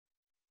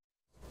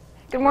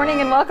Good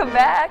morning and welcome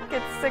back.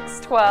 It's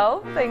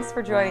 6:12. Thanks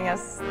for joining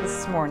us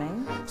this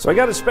morning. So I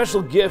got a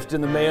special gift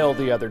in the mail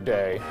the other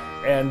day,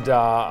 and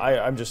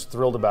I'm just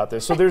thrilled about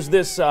this. So there's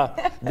this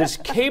this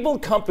cable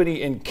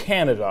company in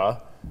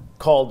Canada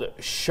called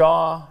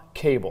Shaw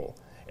Cable,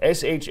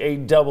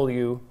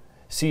 SHAWCABLE,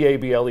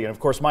 and of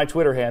course my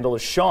Twitter handle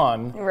is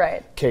Shawn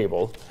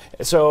Cable.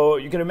 So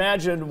you can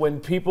imagine when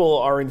people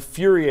are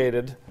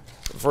infuriated.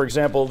 For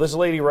example, this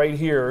lady right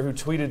here who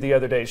tweeted the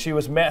other day, she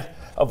was mad,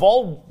 of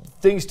all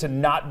things to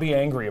not be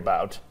angry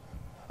about.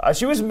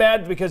 She was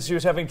mad because she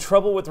was having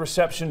trouble with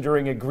reception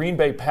during a Green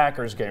Bay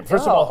Packers game.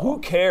 First of all, who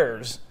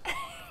cares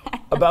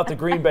about the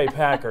Green Bay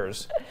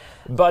Packers?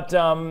 But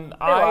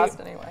lost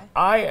anyway.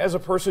 I, as a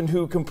person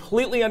who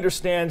completely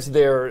understands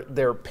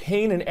their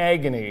pain and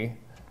agony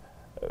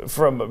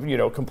from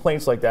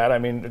complaints like that. I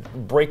mean,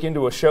 break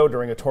into a show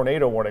during a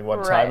tornado warning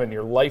one time and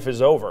your life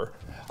is over.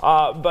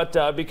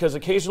 But because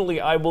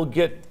occasionally I will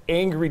get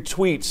angry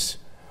tweets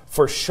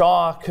for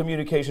Shaw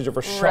Communications or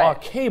for Shaw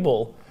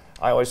Cable,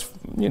 I always,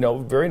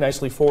 very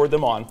nicely forward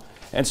them on.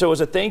 And so as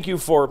a thank you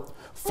for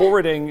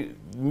forwarding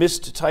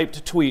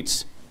mistyped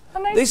tweets,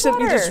 they sent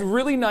me this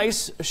really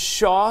nice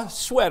Shaw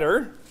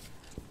sweater.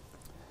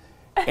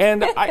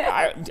 And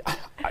I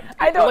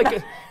don't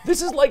know.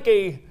 This is like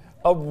a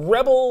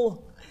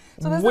rebel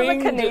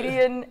winged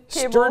Canadian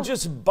cable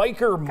Sturgis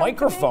biker company?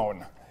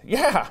 Microphone.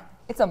 Yeah.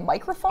 It's a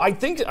microphone? I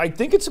think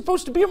it's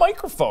supposed to be a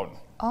microphone.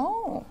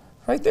 Oh.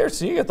 Right there.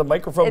 See, you got the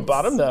microphone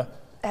bottom. It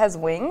has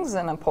wings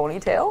and a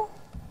ponytail.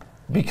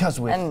 Because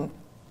with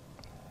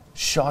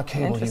Shaw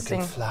Cable, you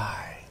can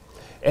fly.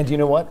 And you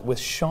know what? With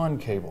Shawn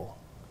Cable,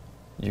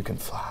 you can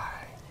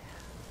fly.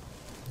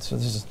 So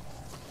this is...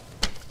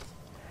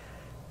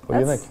 What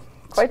do you think?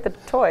 Quite the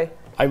toy.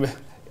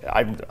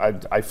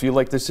 I feel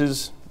like this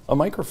is a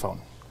microphone.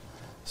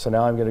 So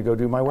now I'm going to go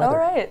do my weather.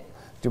 All right.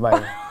 Do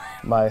my...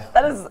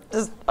 That is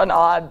just an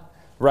odd...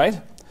 Right?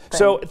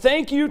 So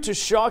thank you to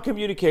Shaw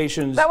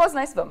Communications. That was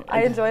nice of them.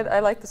 I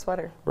like the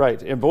sweater. Right.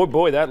 And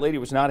boy, that lady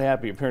was not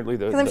happy. Apparently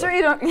because I'm sure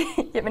you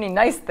don't get many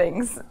nice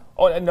things.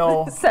 Oh,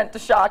 no. Sent to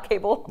Shaw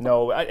Cable.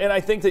 No. And I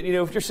think that,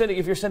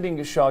 if you're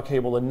sending Shaw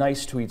Cable a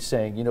nice tweet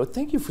saying,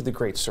 thank you for the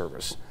great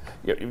service,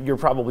 you're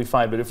probably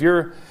fine. But if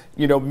you're,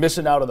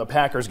 missing out on the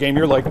Packers game,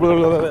 you're like, blah,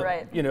 blah, blah,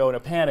 in a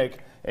panic.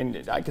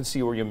 And I can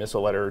see where you miss a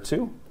letter or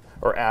two,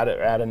 or add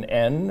an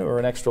N or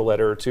an extra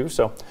letter or two.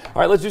 So, all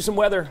right, let's do some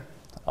weather.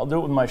 I'll do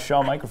it with my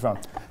Shaw microphone.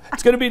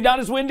 It's going to be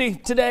not as windy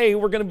today.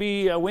 We're going to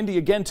be windy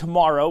again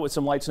tomorrow with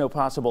some light snow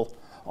possible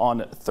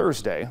on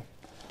Thursday.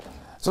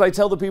 So I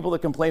tell the people that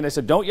complain, I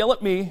said, don't yell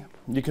at me.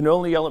 You can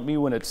only yell at me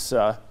when it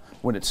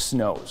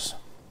snows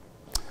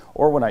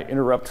or when I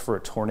interrupt for a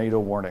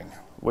tornado warning,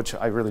 which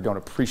I really don't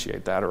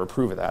appreciate that or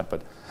approve of that.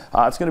 But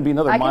it's going to be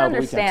another mild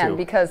weekend, too. I can understand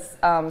because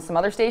some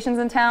other stations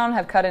in town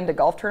have cut into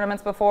golf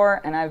tournaments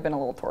before, and I've been a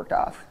little torqued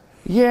off.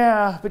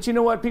 Yeah, but you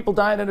know what? People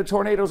dying in a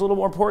tornado is a little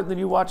more important than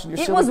you watching your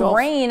silly golf. It was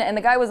rain, and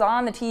the guy was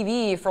on the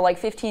TV for like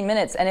 15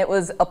 minutes, and it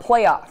was a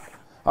playoff.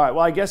 All right,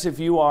 well, I guess if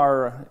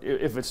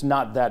it's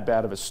not that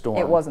bad of a storm.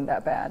 It wasn't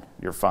that bad.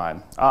 You're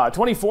fine.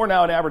 24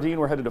 now in Aberdeen.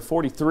 We're headed to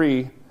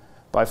 43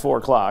 by 4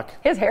 o'clock.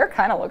 His hair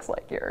kind of looks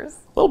like yours.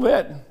 A little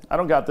bit. I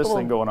don't got this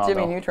thing going on,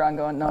 Jimmy though. Neutron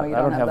going, no, you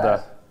don't have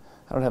that.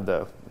 I don't have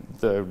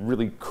the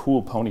really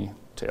cool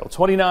ponytail.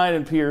 29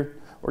 in Pier.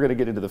 We're going to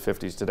get into the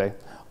 50s today.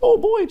 Oh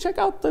boy, check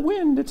out the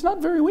wind. It's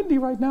not very windy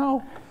right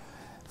now.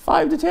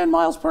 5 to 10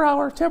 miles per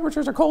hour.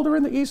 Temperatures are colder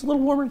in the east, a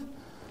little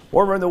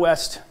warmer in the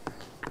west.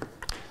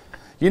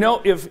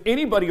 If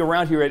anybody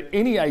around here had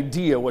any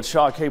idea what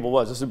Shaw Cable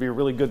was, this would be a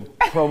really good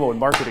promo and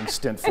marketing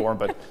stint for them.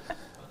 But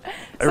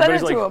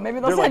everybody's send it to them. Maybe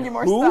they'll send you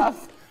more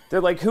stuff.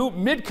 They're like, who?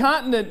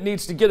 Mid-continent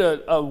needs to get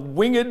a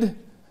winged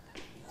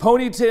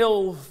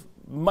ponytail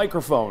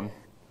microphone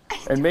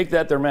and make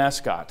that their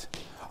mascot.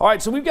 All right,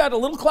 so we've got a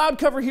little cloud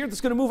cover here that's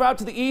going to move out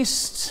to the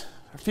east.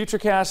 Our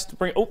futurecast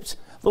bring a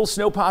little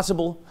snow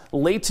possible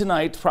late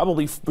tonight,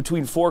 probably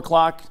between 4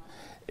 o'clock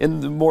in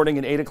the morning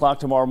and 8 o'clock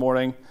tomorrow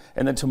morning.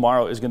 And then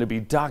tomorrow is going to be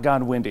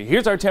doggone windy.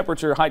 Here's our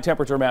high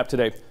temperature map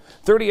today.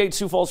 38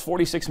 Sioux Falls,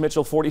 46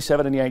 Mitchell,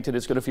 47 in Yankton.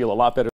 It's going to feel a lot better.